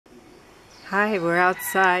Hi, we're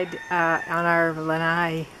outside on our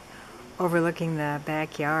lanai overlooking the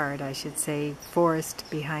backyard, I should say, forest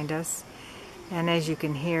behind us. And as you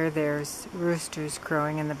can hear, there's roosters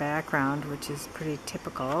crowing in the background, which is pretty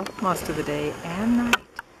typical most of the day and night.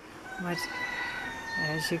 But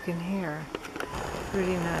as you can hear,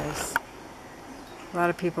 pretty nice. A lot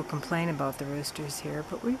of people complain about the roosters here,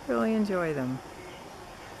 but we really enjoy them.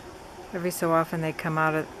 Every so often they come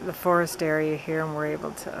out of the forest area here and we're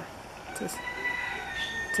able to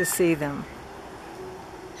see them.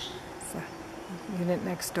 It's the unit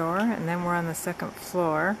next door, and then we're on the second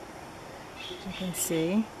floor, you can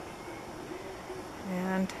see.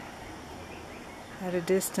 And at a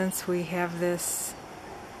distance we have this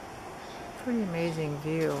pretty amazing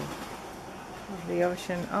view of the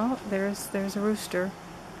ocean. Oh, there's a rooster.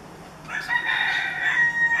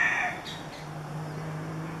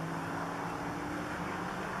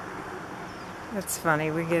 That's funny,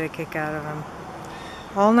 we get a kick out of him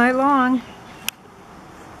all night long.